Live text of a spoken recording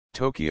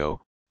Tokyo,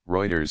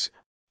 Reuters,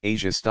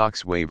 Asia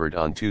stocks wavered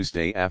on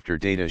Tuesday after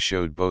data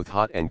showed both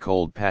hot and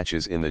cold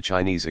patches in the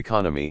Chinese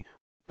economy,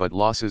 but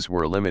losses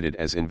were limited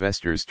as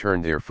investors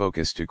turned their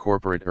focus to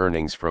corporate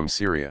earnings from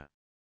Syria.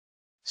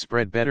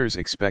 Spread bettors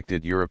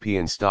expected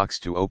European stocks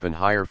to open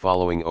higher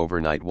following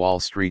overnight Wall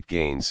Street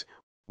gains,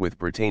 with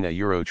Britannia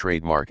Euro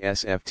trademark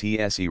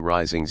SFTSE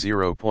rising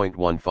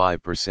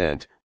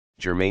 0.15%,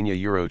 Germania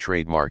Euro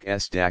trademark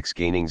SDAX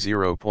gaining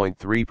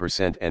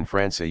 0.3% and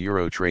France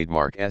Euro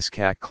trademark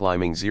SCAC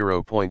climbing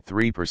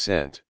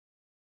 0.3%.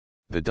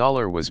 The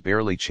dollar was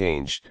barely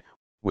changed,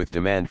 with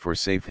demand for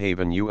safe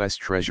haven U.S.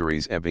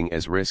 Treasuries ebbing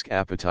as risk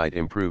appetite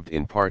improved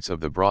in parts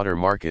of the broader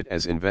market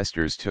as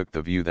investors took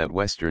the view that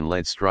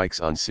Western-led strikes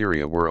on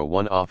Syria were a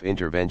one-off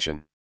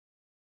intervention.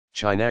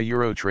 China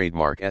Euro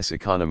trademark S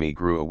economy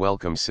grew a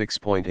welcome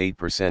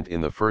 6.8%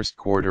 in the first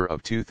quarter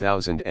of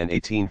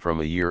 2018 from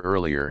a year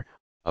earlier,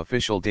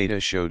 official data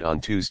showed on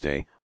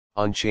Tuesday,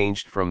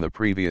 unchanged from the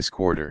previous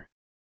quarter.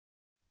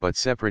 But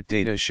separate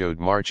data showed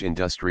March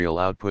industrial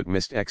output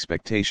missed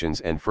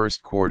expectations and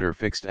first quarter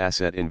fixed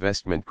asset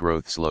investment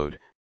growth slowed,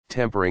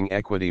 tempering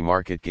equity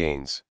market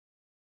gains.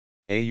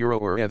 A euro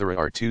or other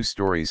are two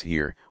stories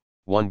here,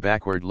 one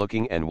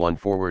backward-looking and one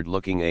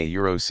forward-looking a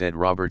euro, said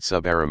Robert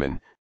Subaraman,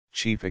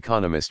 chief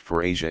economist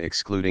for Asia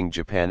excluding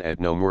Japan at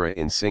Nomura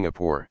in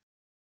Singapore.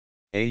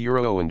 A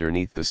euro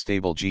underneath the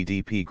stable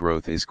GDP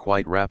growth is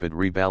quite rapid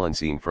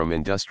rebalancing from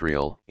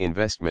industrial,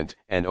 investment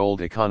and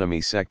old economy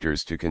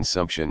sectors to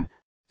consumption,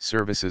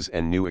 services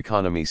and new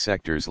economy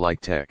sectors like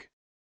tech.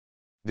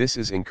 This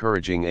is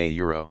encouraging a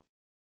euro.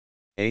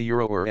 A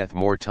euro or ETH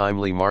more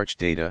timely March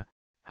data,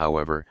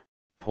 however,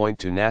 point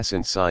to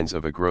nascent signs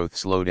of a growth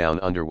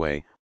slowdown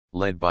underway,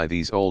 led by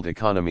these old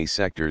economy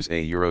sectors, a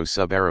euro,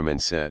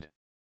 Subaraman said.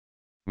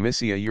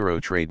 MISIA Euro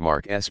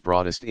trademark S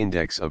broadest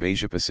index of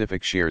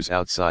Asia-Pacific shares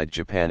outside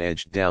Japan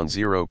edged down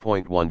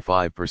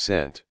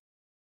 0.15%.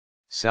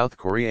 South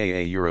Korea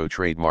a Euro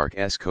trademark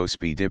S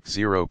Kospi dipped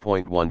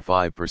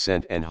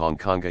 0.15% and Hong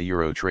Kong a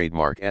Euro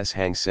trademark S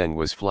Hang Seng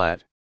was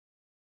flat.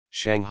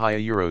 Shanghai a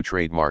Euro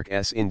trademark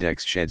S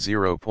index shed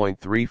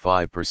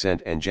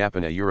 0.35% and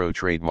Japan a Euro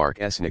trademark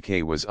S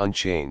Nikkei was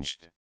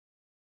unchanged.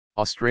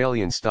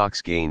 Australian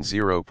stocks gained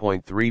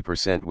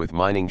 0.3% with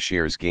mining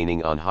shares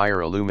gaining on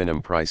higher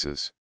aluminum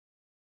prices.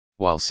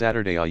 While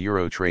Saturday a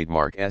Euro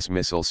trademark S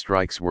missile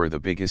strikes were the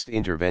biggest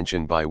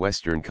intervention by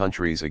Western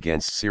countries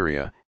against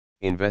Syria,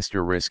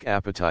 investor risk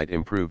appetite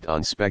improved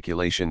on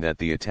speculation that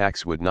the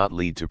attacks would not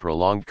lead to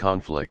prolonged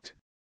conflict.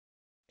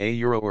 A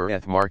euro or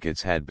ETH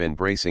markets had been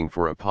bracing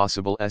for a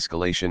possible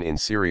escalation in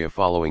Syria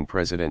following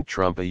President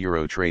Trump a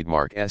Euro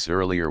trademark S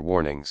earlier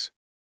warnings.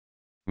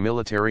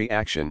 Military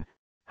action,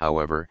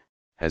 however,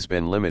 has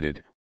been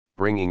limited,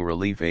 bringing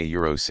relief, a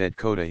euro, said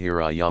Kota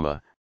Hirayama,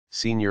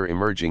 senior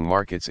emerging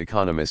markets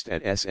economist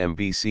at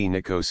SMBC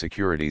Nikko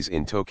Securities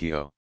in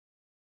Tokyo.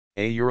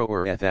 A euro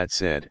or ETH, that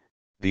said,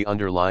 the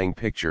underlying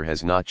picture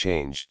has not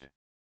changed.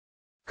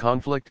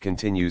 Conflict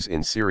continues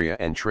in Syria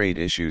and trade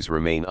issues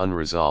remain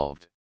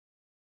unresolved.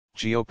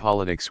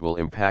 Geopolitics will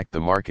impact the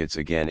markets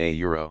again, a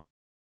euro.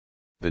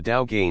 The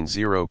Dow gained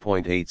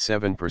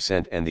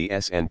 0.87% and the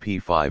S&P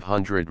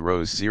 500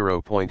 rose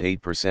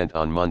 0.8%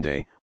 on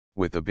Monday,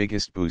 with the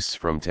biggest boosts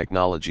from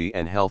technology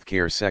and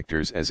healthcare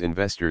sectors as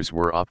investors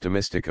were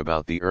optimistic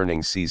about the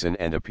earnings season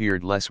and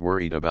appeared less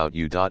worried about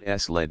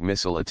U.S.-led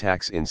missile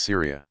attacks in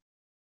Syria.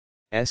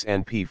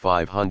 S&P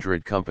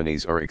 500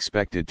 companies are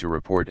expected to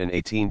report an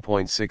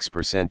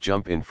 18.6%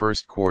 jump in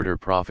first quarter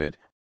profit,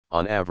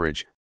 on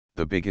average,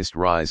 the biggest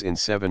rise in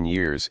 7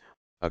 years,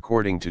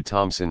 according to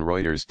Thomson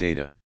Reuters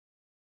data.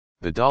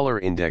 The dollar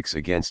index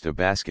against a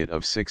basket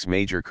of 6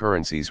 major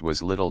currencies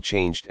was little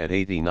changed at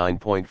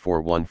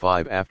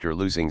 89.415 after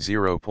losing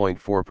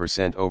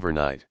 0.4%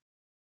 overnight.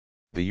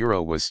 The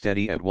euro was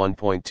steady at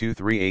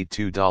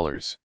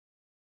 $1.2382.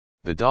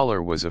 The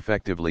dollar was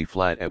effectively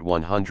flat at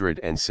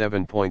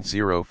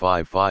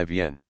 107.055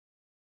 yen.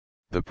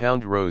 The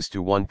pound rose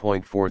to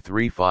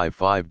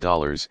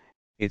 $1.4355,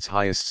 its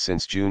highest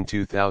since June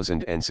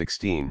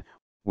 2016,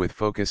 with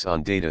focus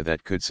on data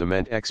that could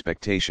cement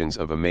expectations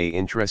of a May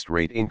interest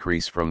rate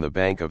increase from the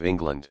Bank of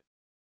England.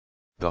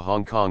 The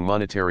Hong Kong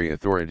Monetary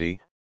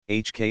Authority,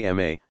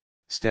 HKMA,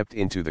 stepped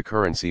into the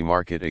currency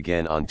market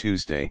again on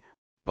Tuesday,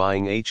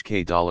 buying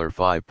HK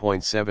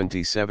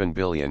 $5.77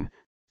 billion,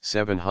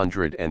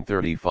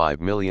 $735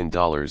 million,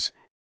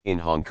 in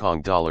Hong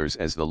Kong dollars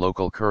as the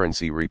local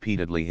currency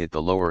repeatedly hit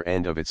the lower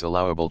end of its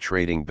allowable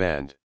trading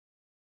band.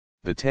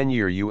 The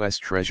 10-year U.S.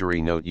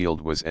 Treasury note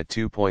yield was at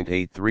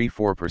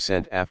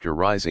 2.834% after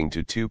rising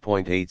to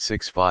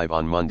 2.865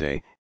 on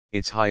Monday,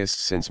 its highest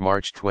since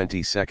March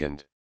 22.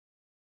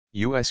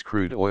 U.S.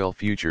 crude oil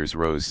futures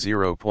rose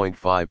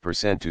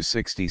 0.5% to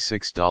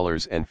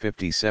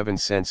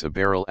 $66.57 a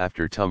barrel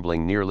after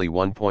tumbling nearly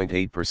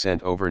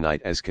 1.8%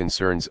 overnight as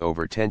concerns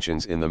over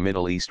tensions in the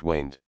Middle East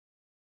waned.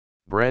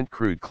 Brent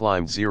crude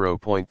climbed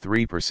 0.3% to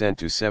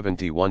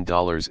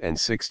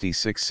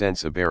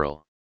 $71.66 a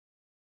barrel.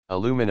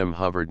 Aluminum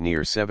hovered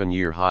near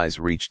 7-year highs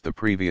reached the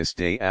previous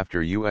day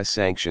after U.S.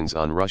 sanctions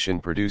on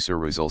Russian producer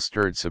Rusal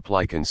stirred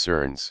supply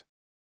concerns.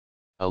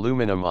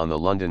 Aluminum on the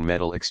London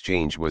Metal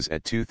Exchange was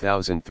at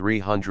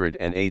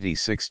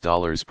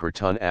 $2,386 per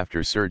ton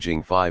after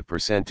surging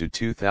 5%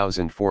 to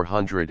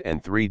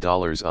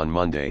 $2,403 on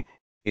Monday,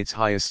 its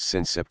highest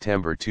since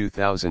September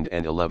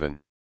 2011.